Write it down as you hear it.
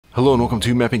Hello and welcome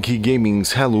to Map and Key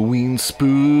Gaming's Halloween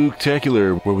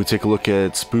Spooktacular, where we take a look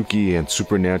at spooky and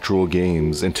supernatural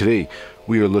games. And today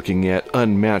we are looking at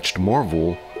Unmatched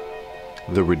Marvel,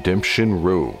 The Redemption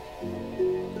Row,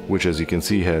 which, as you can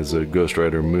see, has a Ghost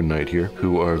Rider, Moon Knight here,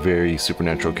 who are very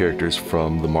supernatural characters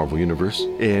from the Marvel Universe.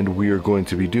 And we are going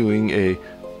to be doing a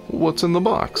What's in the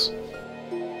Box?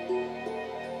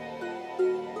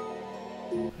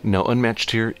 Now,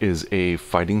 Unmatched here is a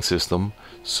fighting system,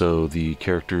 so the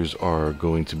characters are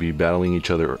going to be battling each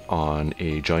other on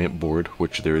a giant board,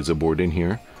 which there is a board in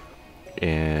here.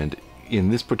 And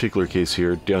in this particular case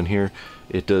here, down here,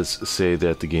 it does say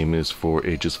that the game is for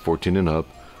ages 14 and up.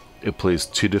 It plays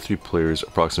 2 to 3 players,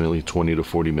 approximately 20 to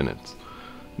 40 minutes.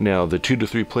 Now, the 2 to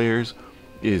 3 players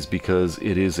is because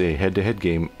it is a head-to-head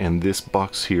game, and this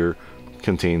box here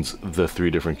contains the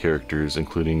 3 different characters,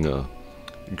 including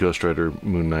Ghost Rider,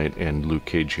 Moon Knight, and Luke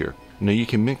Cage here. Now you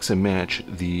can mix and match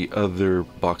the other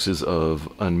boxes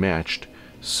of Unmatched,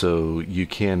 so you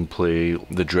can play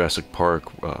the Jurassic Park,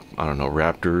 I don't know,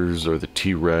 Raptors or the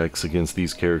T-Rex against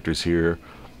these characters here,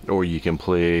 or you can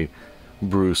play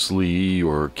Bruce Lee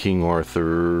or King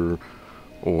Arthur,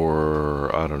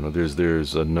 or I don't know,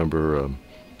 there's a number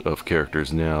of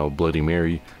characters now, Bloody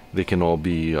Mary. They can all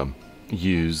be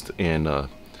used and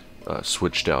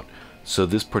switched out. So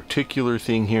this particular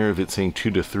thing here, if it's saying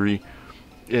 2 to 3,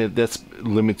 that's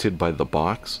limited by the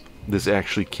box. This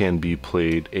actually can be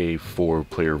played a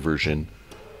 4-player version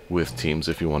with teams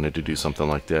if you wanted to do something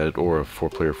like that, or a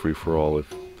 4-player free-for-all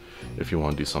if you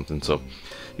want to do something. So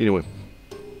anyway,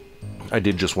 I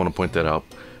did just want to point that out,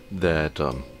 that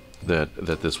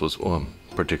that this was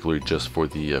particularly just for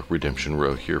the Redemption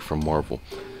Row here from Marvel.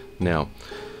 Now,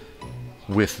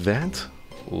 with that,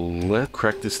 let's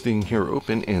crack this thing here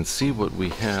open and see what we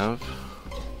have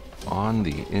on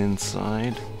the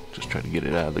inside. Just try to get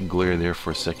it out of the glare there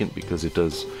for a second, because it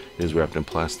is wrapped in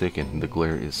plastic and the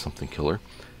glare is something killer.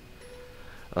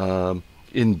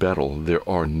 In battle, there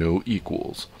are no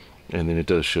equals. And then it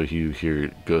does show you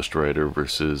here Ghost Rider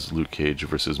versus Luke Cage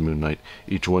versus Moon Knight.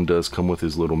 Each one does come with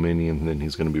his little mini, and then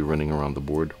he's going to be running around the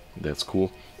board. That's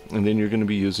cool. And then you're going to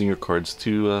be using your cards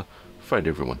to fight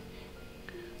everyone.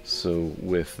 So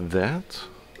with that,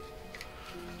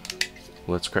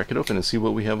 let's crack it open and see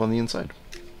what we have on the inside.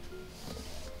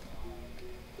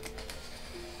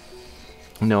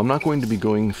 Now, I'm not going to be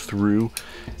going through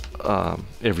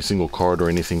every single card or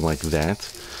anything like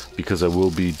that, because I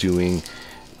will be doing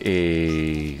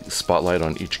a spotlight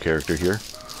on each character here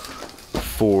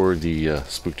for the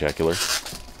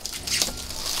Spooktacular.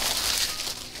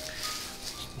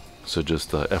 So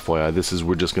just FYI,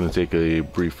 we're just going to take a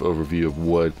brief overview of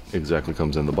what exactly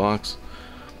comes in the box.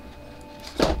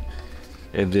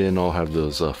 And then I'll have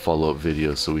those follow-up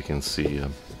videos so we can see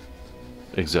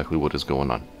exactly what is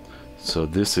going on. So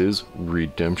this is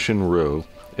Redemption Row,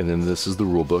 and then this is the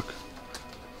rulebook.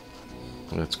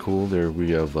 That's cool. There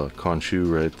we have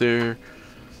Khonshu right there.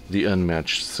 The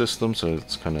Unmatched system, so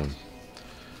it's kind of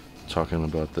talking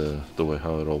about the way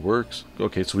how it all works.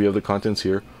 Okay, so we have the contents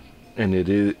here. And it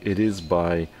is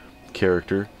by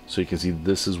character, so you can see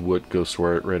this is what Ghost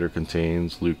Rider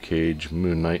contains, Luke Cage,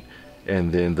 Moon Knight,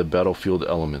 and then the battlefield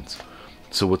elements.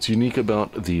 So what's unique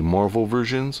about the Marvel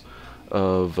versions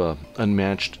of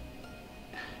Unmatched,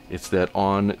 it's that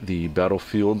on the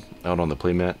battlefield, out on the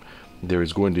playmat, there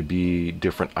is going to be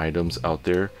different items out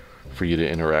there for you to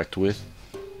interact with.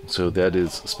 So that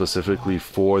is specifically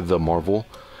for the Marvel,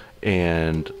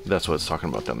 and that's what it's talking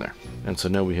about down there. And so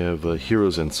now we have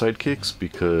heroes and sidekicks,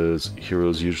 because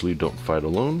heroes usually don't fight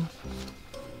alone.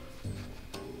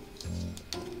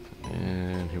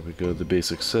 And here we go, the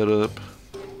basic setup,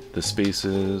 the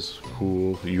spaces,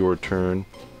 cool, your turn.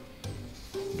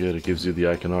 Good, it gives you the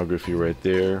iconography right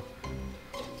there.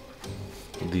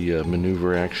 The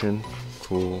maneuver action,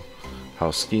 cool.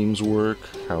 How schemes work,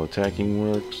 how attacking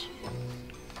works.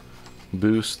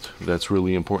 Boost, that's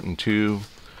really important too.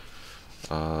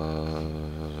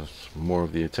 More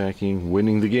of the attacking,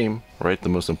 winning the game, right? The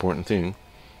most important thing.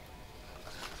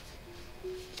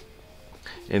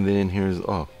 And then here's,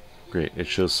 oh, great, it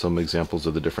shows some examples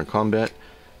of the different combat.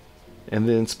 And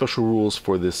then special rules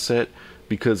for this set,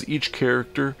 because each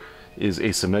character is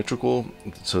asymmetrical,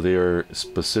 so they are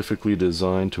specifically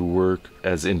designed to work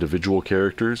as individual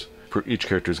characters. Each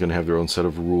character is going to have their own set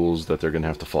of rules that they're going to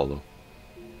have to follow.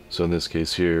 So in this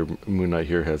case here, Moon Knight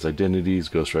here has identities,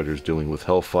 Ghost Rider is dealing with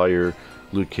Hellfire,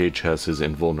 Luke Cage has his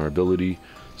invulnerability.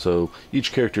 So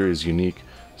each character is unique,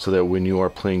 so that when you are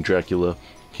playing Dracula,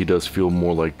 he does feel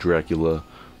more like Dracula,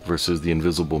 versus the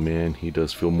Invisible Man, he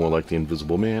does feel more like the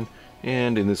Invisible Man.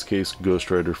 And in this case,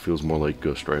 Ghost Rider feels more like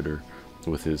Ghost Rider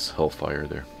with his Hellfire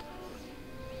there.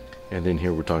 And then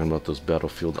here we're talking about those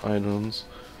battlefield items.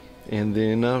 And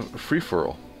then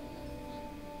free-for-all.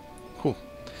 Cool.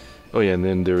 Oh yeah, and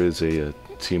then there is a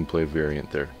team play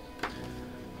variant there.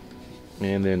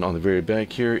 And then on the very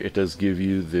back here, it does give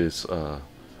you this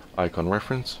icon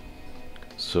reference.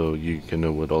 So you can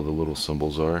know what all the little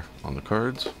symbols are on the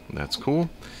cards. That's cool.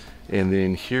 And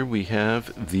then here we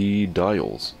have the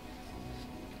dials.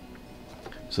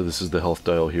 So this is the health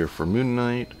dial here for Moon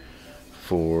Knight,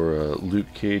 for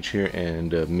Luke Cage here,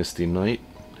 and Misty Knight,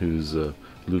 who's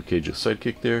Luke Cage's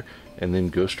sidekick there, and then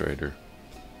Ghost Rider.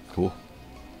 Cool.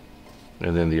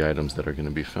 And then the items that are going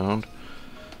to be found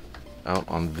out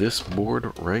on this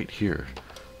board right here.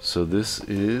 So this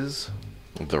is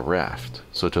the raft.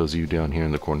 So it tells you down here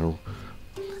in the corner.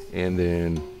 And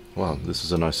then, wow, this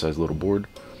is a nice sized little board.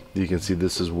 You can see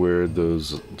this is where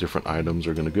those different items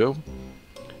are going to go.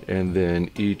 And then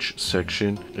each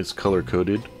section is color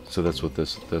coded. So that's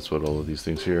what all of these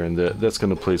things here, and that's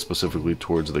going to play specifically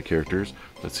towards the characters.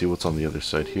 Let's see what's on the other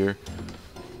side here.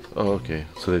 Oh, okay,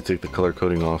 so they take the color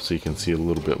coding off so you can see a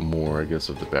little bit more, I guess,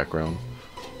 of the background.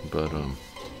 But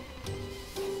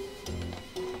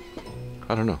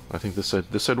I don't know. I think this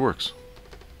side works.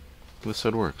 This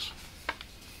side works.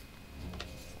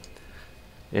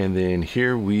 And then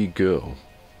here we go.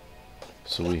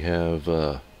 So we have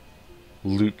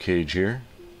Luke Cage here,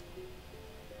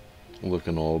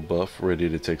 looking all buff, ready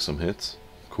to take some hits.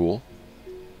 Cool.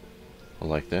 I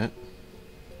like that.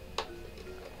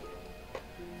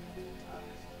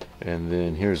 And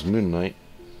then here's Moon Knight.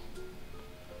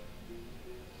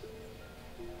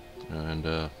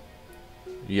 And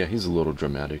yeah, he's a little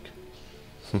dramatic.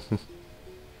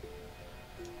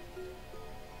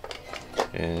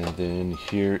 And then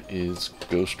here is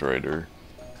Ghost Rider.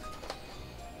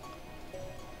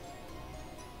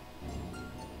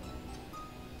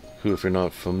 Who, if you're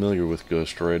not familiar with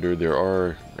Ghost Rider, there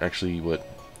are actually, what,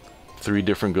 3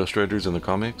 different Ghost Riders in the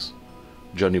comics?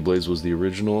 Johnny Blaze was the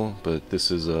original, but this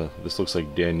is this looks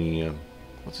like Danny,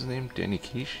 what's his name? Danny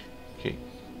Quiche? Okay.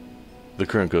 The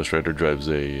current Ghost Rider drives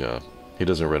a, he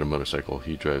doesn't ride a motorcycle,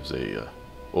 he drives a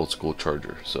old school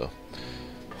Charger, so.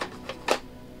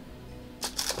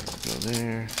 Go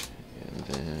there, and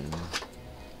then,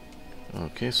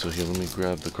 okay, so here, let me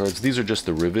grab the cards. These are just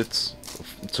the rivets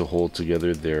to hold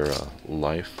together their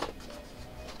life.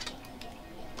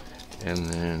 And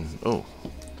then, oh,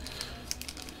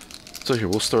 so here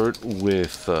we'll start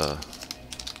with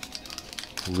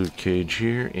Luke Cage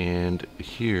here, and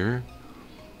here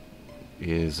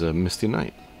is Misty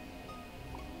Knight.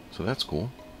 So that's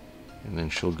cool. And then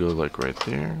she'll go like right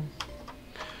there.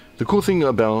 The cool thing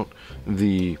about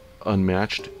the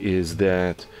Unmatched is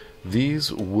that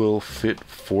these will fit,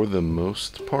 for the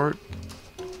most part,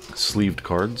 sleeved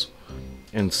cards,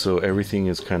 and so everything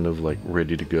is kind of like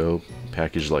ready to go,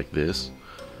 packaged like this,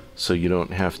 so you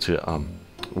don't have to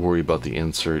worry about the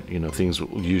insert. You know, things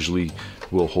usually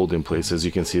will hold in place. As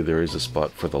you can see, there is a spot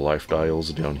for the life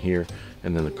dials down here,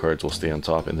 and then the cards will stay on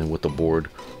top, and then with the board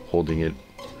holding it,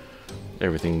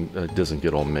 everything doesn't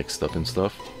get all mixed up and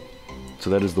stuff.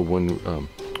 So that is the one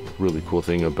really cool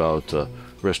thing about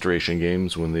Restoration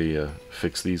Games when they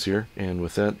fix these here. And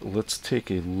with that, let's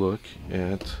take a look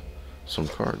at some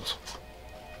cards.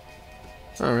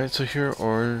 Alright, so here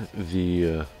are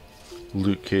the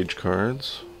Luke Cage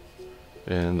cards,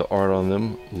 and the art on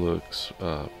them looks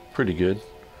pretty good.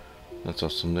 That's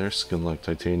awesome there. Skin like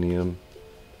titanium.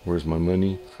 Where's my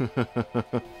money?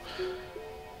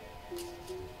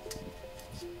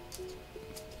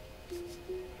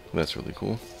 That's really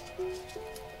cool.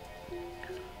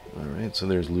 Alright, so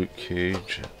there's Luke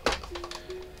Cage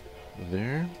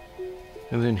there.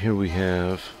 And then here we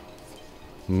have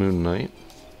Moon Knight.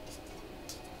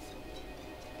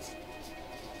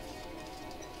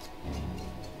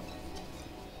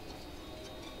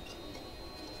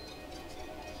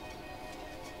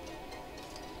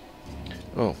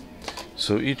 Oh,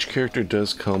 so each character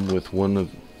does come with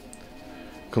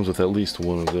comes with at least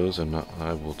one of those, and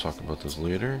I will talk about those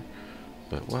later.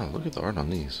 But wow, look at the art on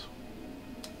these.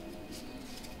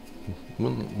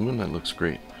 Moon Knight looks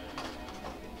great.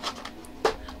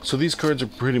 So these cards are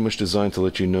pretty much designed to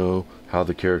let you know how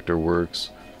the character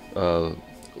works.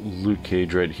 Luke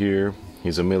Cage right here,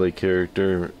 he's a melee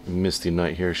character. Misty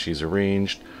Knight here, she's a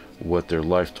ranged. What their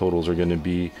life totals are going to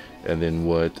be, and then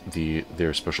what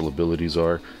their special abilities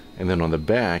are. And then on the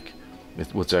back,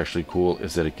 what's actually cool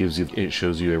is that it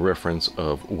shows you a reference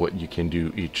of what you can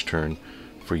do each turn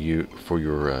for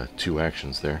your 2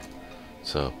 actions there.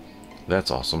 So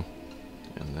that's awesome.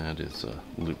 And that is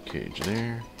Luke Cage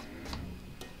there.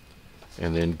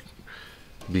 And then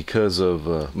because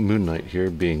of Moon Knight here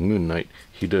being Moon Knight,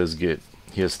 he does get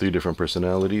He has 3 different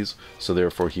personalities, so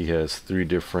therefore he has 3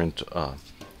 different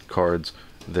cards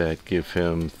that give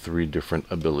him 3 different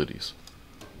abilities.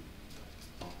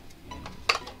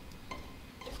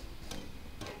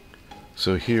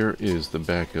 So here is the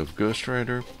back of Ghost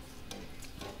Rider,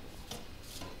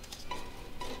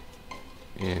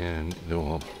 and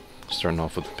well, starting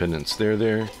off with the pendants there,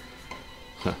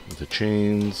 the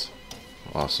chains,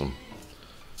 awesome.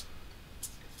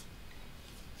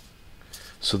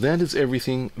 So that is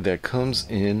everything that comes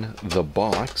in the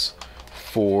box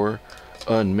for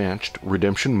Unmatched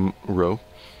Redemption Row.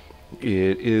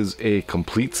 It is a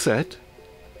complete set,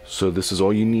 so this is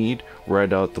all you need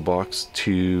right out the box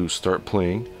to start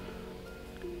playing.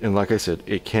 And like I said,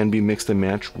 it can be mixed and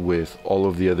matched with all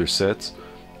of the other sets.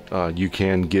 You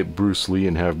can get Bruce Lee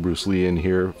and have Bruce Lee in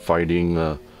here fighting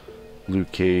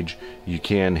Luke Cage. You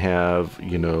can have,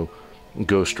 you know,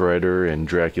 Ghost Rider and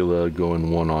Dracula going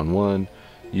one-on-one.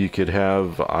 You could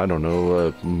have, I don't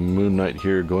know, Moon Knight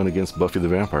here going against Buffy the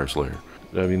Vampire Slayer.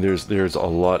 I mean, there's a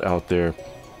lot out there,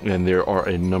 and there are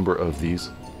a number of these.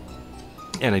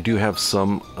 And I do have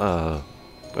some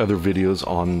other videos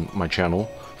on my channel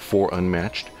for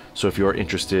Unmatched. So if you are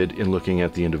interested in looking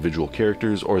at the individual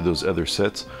characters or those other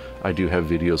sets, I do have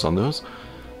videos on those.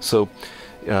 So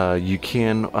you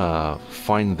can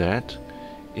find that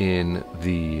in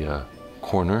the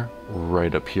corner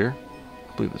right up here.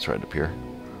 I believe it's right up here.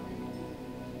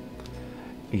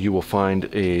 You will find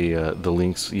the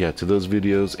links, to those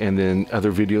videos, and then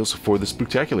other videos for the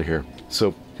Spooktacular here.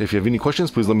 So if you have any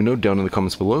questions, please let me know down in the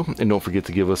comments below, and don't forget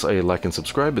to give us a like and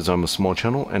subscribe, as I'm a small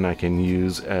channel and I can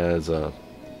use as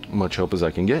much help as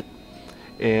I can get.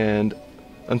 And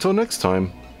until next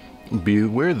time,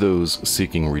 beware those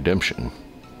seeking redemption.